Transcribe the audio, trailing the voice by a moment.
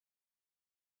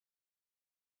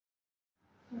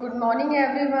Good morning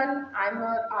everyone. I'm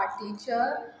your art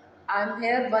teacher. I'm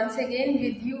here once again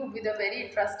with you with a very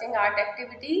interesting art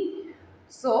activity.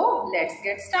 So let's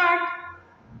get started.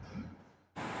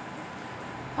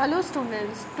 Hello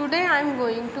students. Today I'm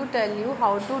going to tell you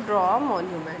how to draw a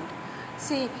monument.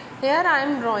 See, here I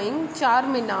am drawing Char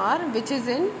Minar, which is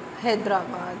in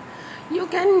Hyderabad. You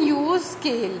can use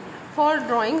scale for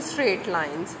drawing straight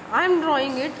lines. I'm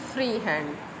drawing it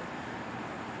freehand.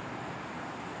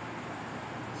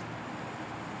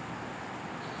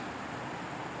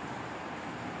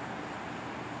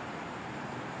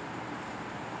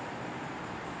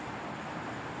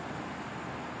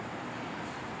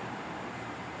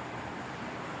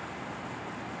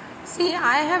 See,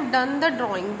 I have done the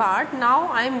drawing part. Now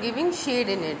I am giving shade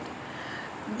in it.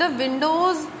 The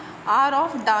windows are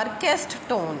of darkest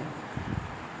tone.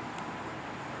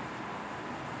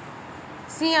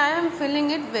 See, I am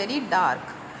filling it very dark.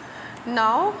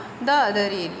 Now the other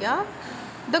area.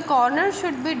 The corner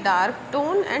should be dark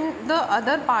tone and the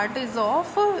other part is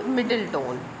of middle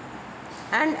tone.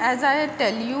 And as I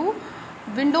tell you,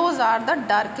 windows are the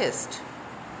darkest.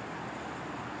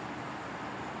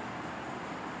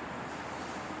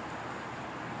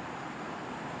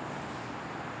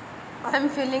 I am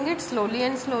filling it slowly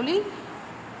and slowly.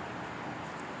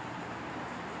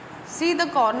 See, the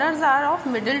corners are of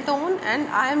middle tone and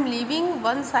I am leaving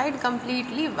one side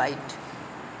completely white.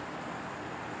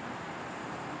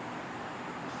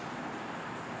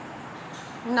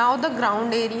 Now the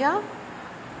ground area.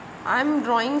 I am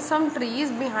drawing some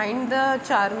trees behind the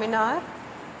Char Minar.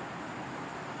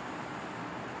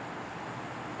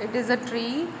 It is a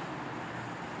tree.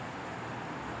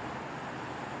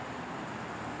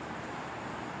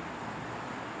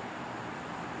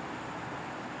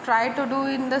 Try to do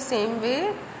in the same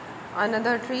way.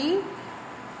 Another tree,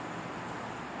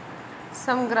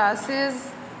 some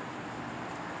grasses,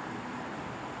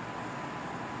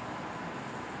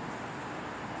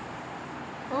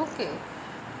 okay.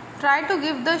 Try to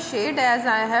give the shade as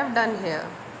I have done here.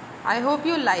 I hope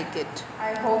you like it.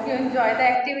 I hope you enjoy the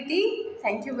activity.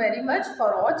 Thank you very much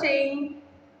for watching.